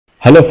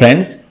Hello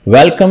friends,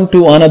 welcome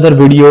to another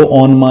video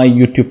on my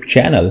YouTube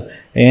channel,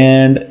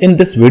 and in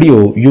this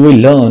video you will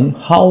learn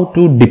how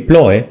to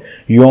deploy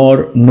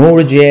your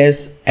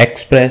Node.js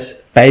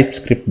Express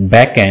TypeScript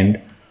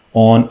backend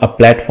on a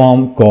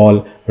platform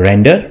called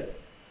Render.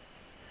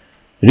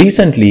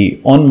 Recently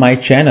on my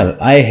channel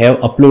I have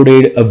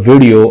uploaded a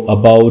video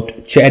about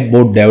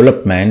chatbot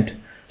development,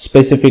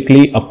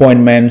 specifically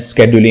appointment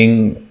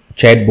scheduling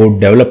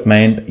chatbot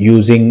development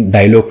using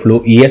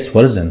Dialogflow ES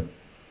version.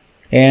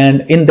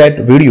 And in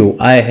that video,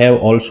 I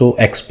have also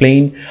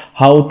explained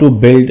how to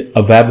build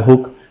a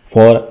webhook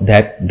for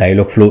that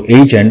Dialogflow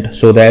agent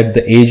so that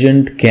the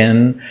agent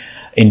can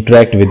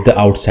interact with the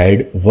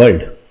outside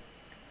world.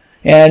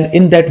 And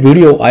in that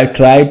video, I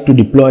tried to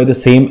deploy the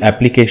same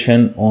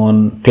application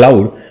on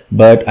cloud,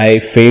 but I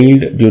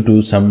failed due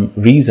to some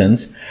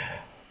reasons.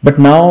 But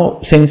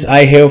now, since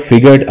I have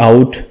figured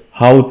out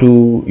how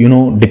to,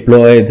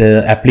 deploy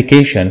the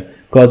application,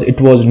 because it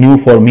was new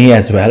for me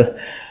as well.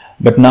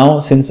 But now,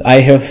 since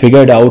I have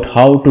figured out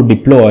how to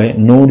deploy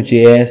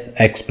Node.js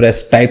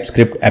Express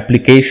TypeScript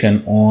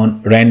application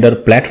on Render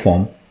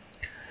platform,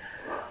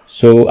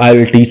 so I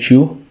will teach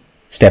you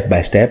step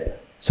by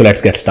step. So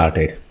let's get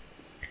started.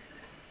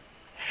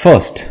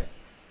 First,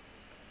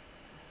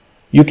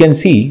 you can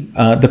see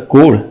the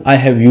code I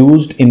have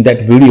used in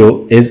that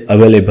video is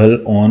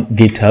available on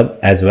GitHub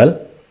as well.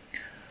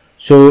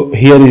 So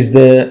here is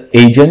the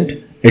agent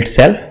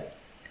itself.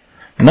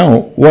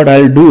 Now, what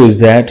I'll do is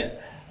that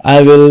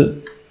I will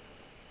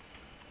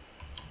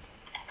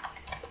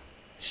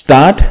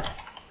start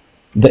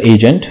the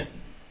agent.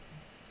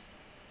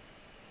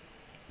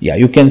 Yeah,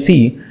 you can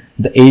see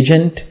the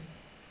agent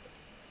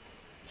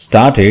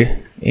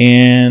started,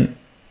 and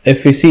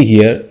if we see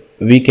here,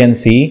 we can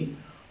see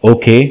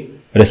OK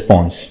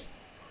response.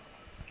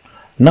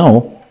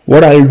 Now,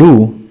 what I'll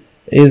do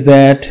is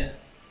that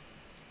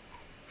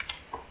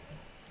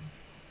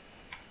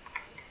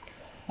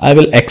I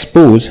will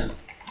expose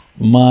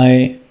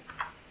my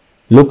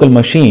local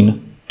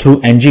machine through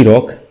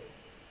ngrok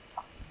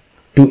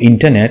to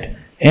internet,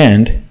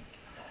 and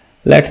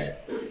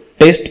let's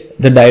test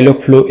the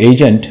Dialogflow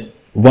agent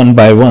one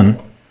by one.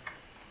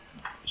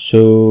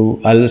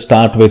 So I'll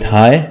start with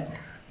hi,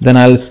 then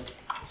I'll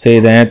say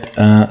that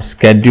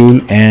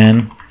schedule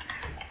an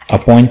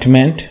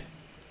appointment,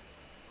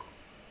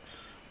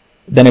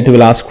 then it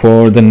will ask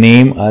for the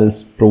name. I'll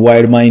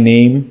provide my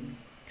name,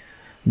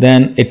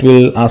 then it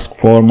will ask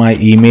for my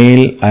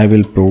email. I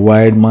will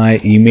provide my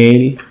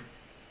email.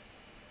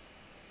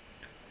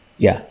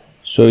 Yeah,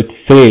 so it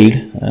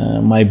failed,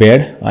 my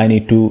bad. I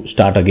need to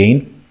start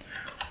again.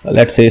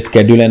 Let's say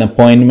schedule an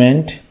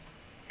appointment.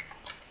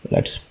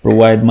 Let's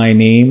provide my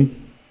name.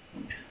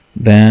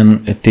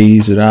 Then it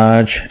is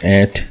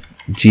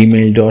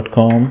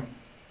raj@gmail.com.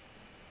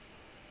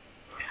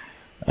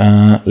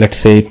 Let's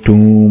say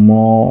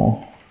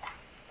tomorrow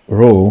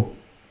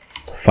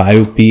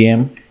 5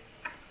 p.m.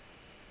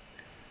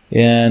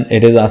 and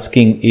it is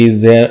asking,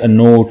 is there a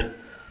note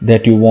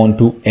that you want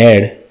to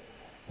add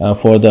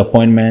for the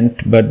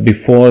appointment? But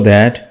before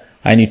that,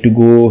 I need to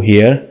go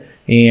here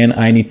and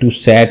I need to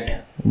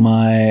set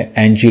my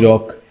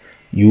ngrok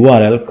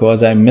URL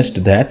because I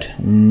missed that.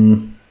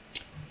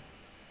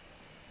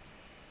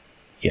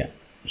 Yeah,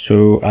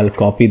 so I'll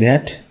copy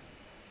that.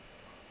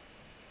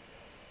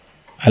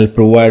 I'll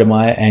provide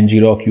my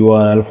ngrok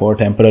URL for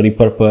temporary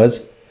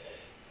purpose,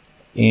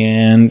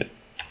 and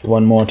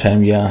one more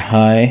time, yeah,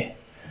 hi,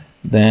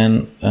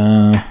 then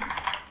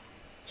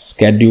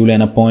schedule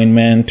an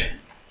appointment,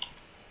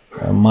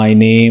 my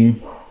name,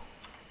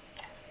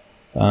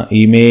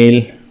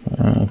 email,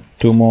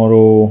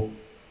 tomorrow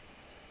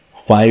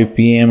 5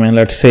 p.m. and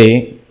let's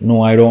say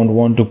no, I don't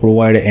want to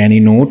provide any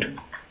note.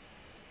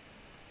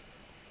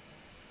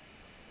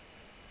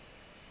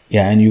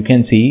 Yeah, and you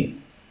can see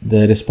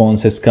the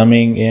response is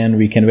coming, and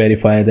we can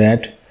verify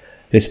that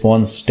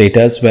response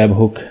status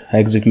webhook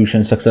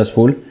execution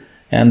successful,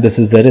 and this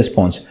is the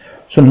response.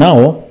 So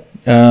now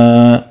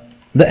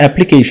the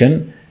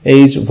application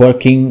is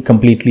working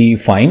completely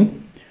fine.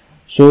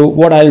 So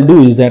what I'll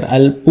do is that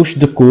I'll push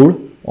the code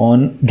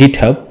on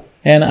GitHub,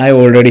 and I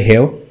already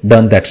have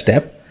done that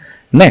step.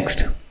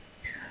 Next,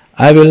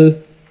 I will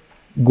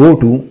go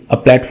to a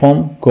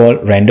platform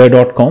called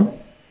render.com.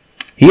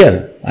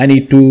 Here I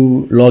need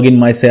to log in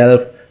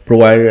myself,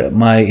 provide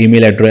my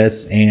email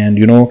address, and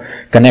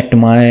connect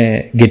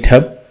my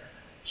GitHub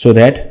so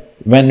that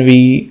when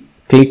we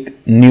click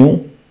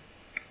new,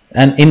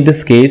 and in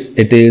this case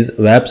it is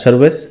web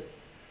service,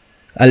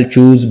 I'll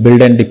choose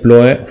build and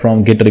deploy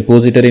from Git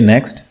repository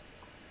next.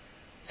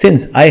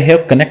 Since I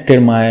have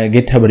connected my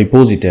GitHub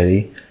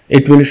repository,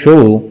 it will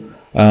show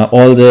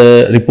all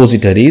the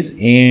repositories,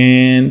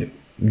 and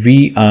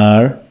we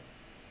are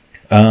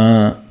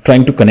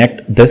trying to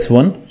connect this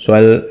one. So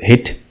I'll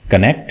hit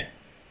connect.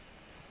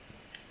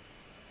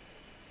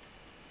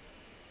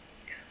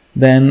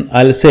 Then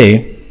I'll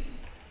say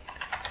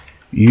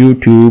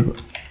YouTube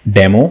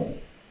demo.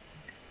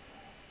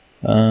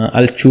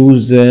 I'll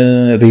choose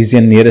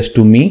region nearest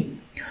to me.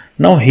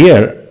 Now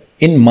here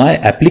in my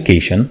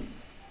application,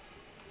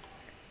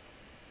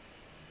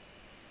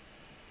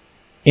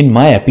 in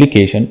my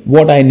application,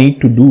 what I need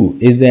to do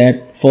is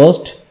that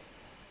first,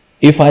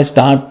 if I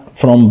start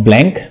from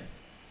blank,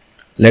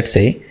 let's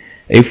say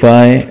if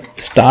I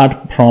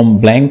start from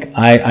blank,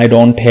 I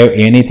don't have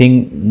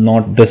anything,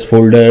 not this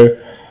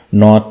folder,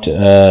 not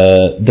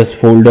this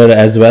folder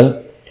as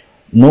well,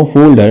 no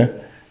folder,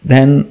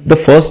 then the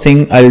first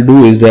thing I'll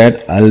do is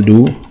that I'll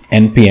do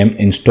npm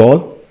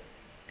install.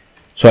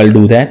 So I'll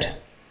do that.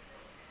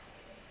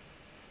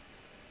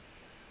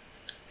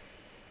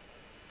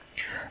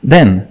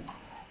 Then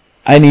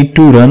I need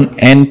to run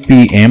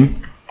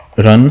npm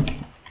run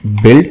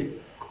build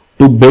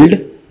to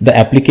build the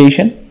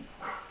application,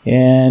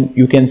 and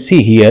you can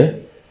see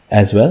here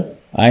as well,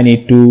 I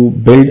need to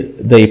build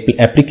the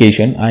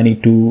application. I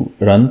need to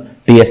run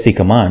tsc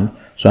command,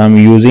 so I'm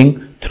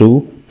using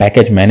through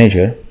package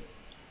manager.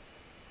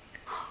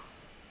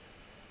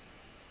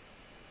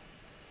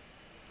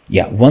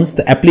 Yeah, once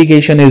the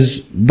application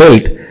is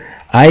built,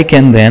 I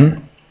can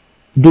then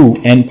do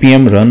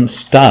npm run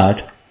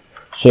start,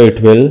 so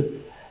it will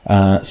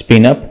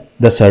spin up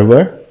the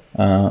server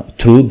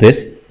through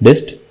this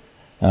dist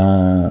 /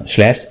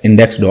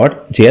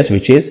 index.js,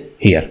 which is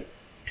here.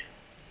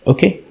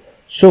 Okay,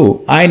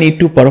 so I need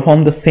to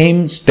perform the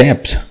same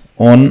steps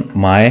on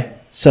my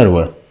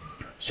server.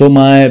 So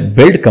my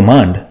build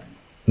command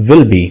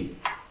will be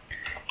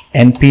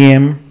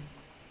npm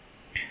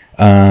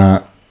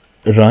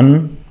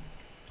run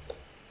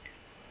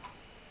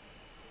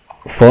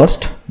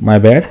first, my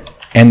bad,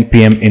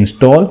 npm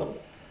install,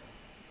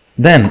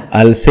 then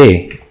I'll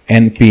say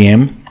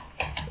npm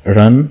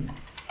run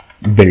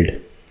build.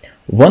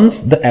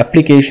 Once the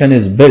application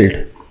is built,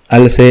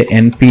 I'll say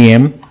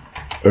npm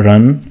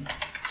run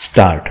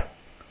start,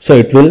 so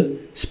it will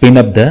spin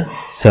up the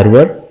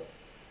server.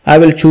 I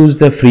will choose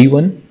the free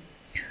one.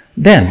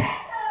 Then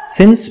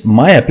since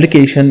my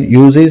application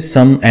uses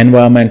some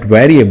environment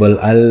variable,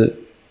 I'll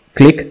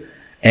click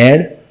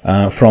add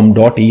from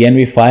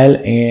 .env file,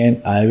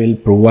 and I will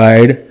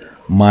provide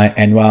my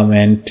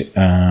environment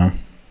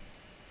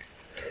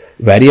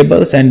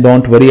variables, and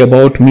don't worry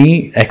about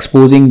me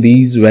exposing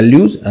these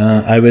values.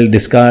 I will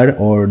discard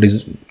or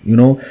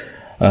destroy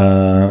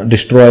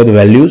the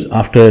values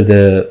after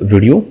the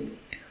video.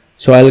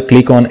 So I'll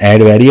click on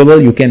add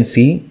variable. You can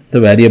see the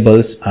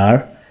variables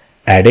are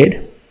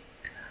added.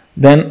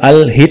 Then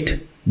I'll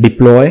hit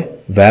deploy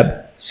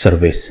web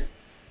service.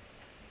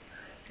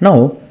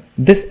 Now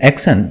this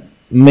action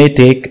may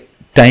take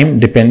time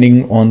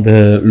depending on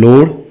the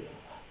load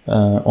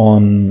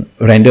on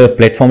render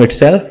platform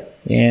itself,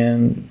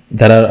 and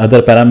there are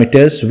other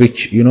parameters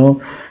which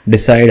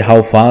decide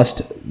how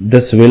fast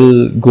this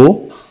will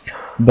go,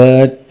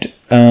 but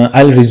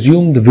I'll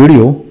resume the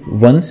video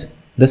once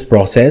this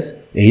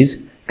process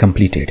is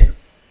completed.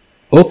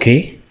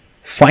 Okay,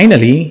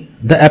 finally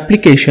the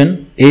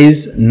application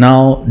is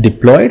now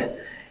deployed,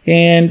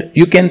 and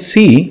you can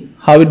see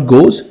how it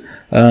goes.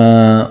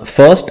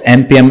 First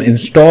npm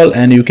install,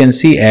 and you can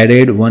see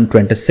added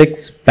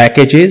 126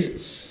 packages.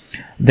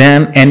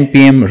 Then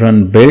npm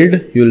run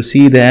build, you'll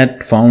see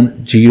that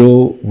found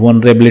 0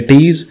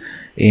 vulnerabilities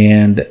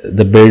and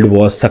the build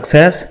was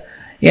success.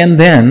 And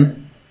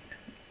then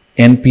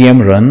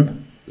npm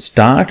run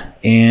start,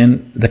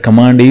 and the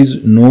command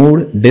is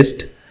node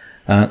dist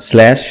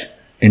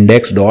 /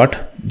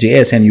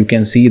 index.js, and you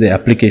can see the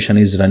application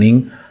is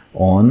running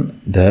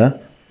on the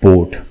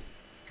port.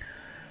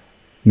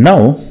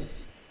 Now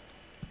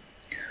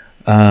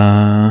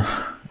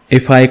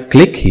if I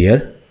click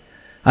here,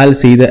 I'll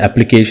see the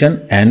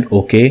application and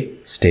OK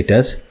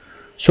status.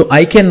 So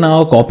I can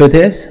now copy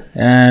this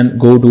and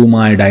go to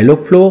my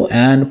dialog flow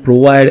and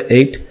provide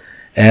it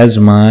as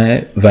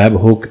my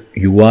webhook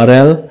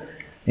URL,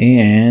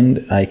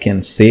 and I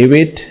can save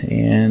it,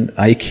 and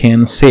I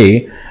can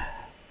say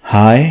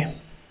hi,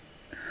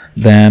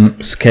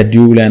 then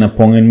schedule an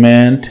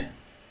appointment,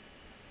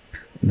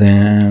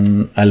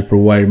 then I'll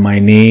provide my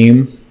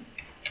name,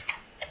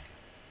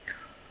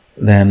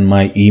 then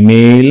my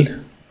email,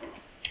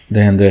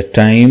 then the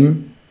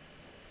time,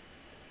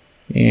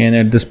 and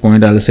at this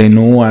point I'll say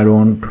no, I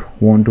don't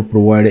want to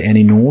provide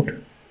any note.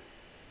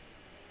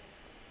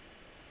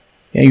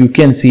 And you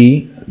can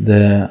see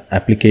the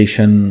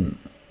application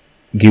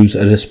gives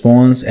a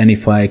response, and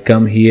if I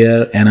come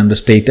here and under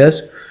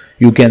status,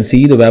 you can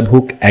see the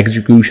webhook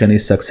execution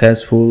is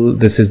successful.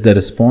 This is the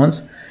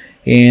response.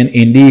 And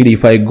indeed,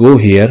 if I go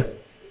here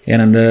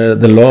and under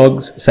the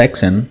logs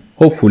section,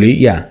 hopefully,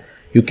 yeah,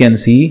 you can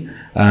see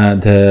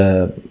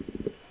the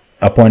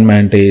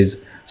appointment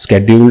is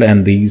scheduled,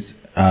 and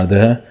these are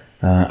the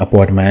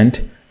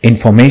appointment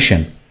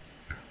information.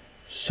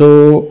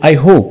 So I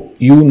hope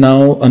you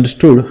now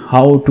understood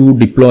how to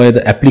deploy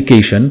the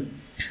application.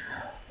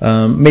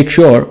 Make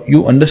sure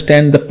you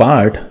understand the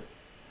part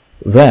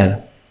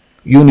where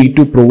you need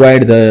to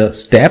provide the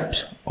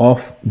steps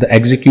of the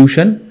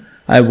execution.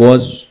 I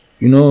was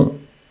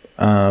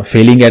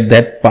failing at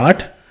that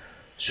part.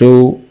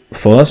 So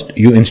first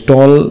you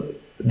install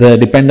the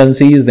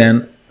dependencies,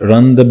 then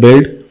run the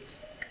build,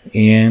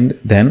 and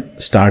then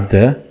start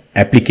the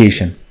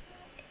application.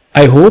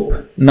 I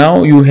hope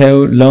now you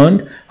have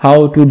learned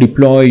how to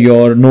deploy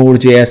your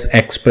Node.js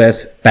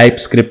Express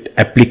TypeScript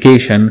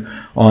application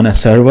on a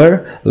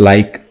server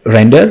like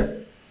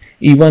Render.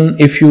 Even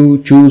if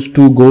you choose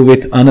to go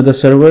with another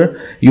server,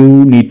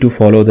 you need to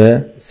follow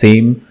the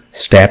same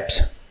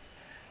steps.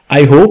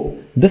 I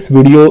hope this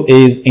video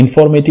is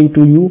informative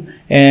to you,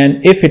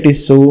 and if it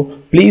is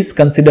so, please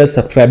consider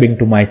subscribing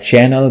to my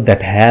channel.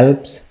 That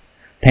helps.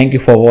 Thank you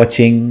for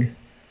watching.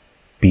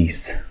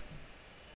 Peace.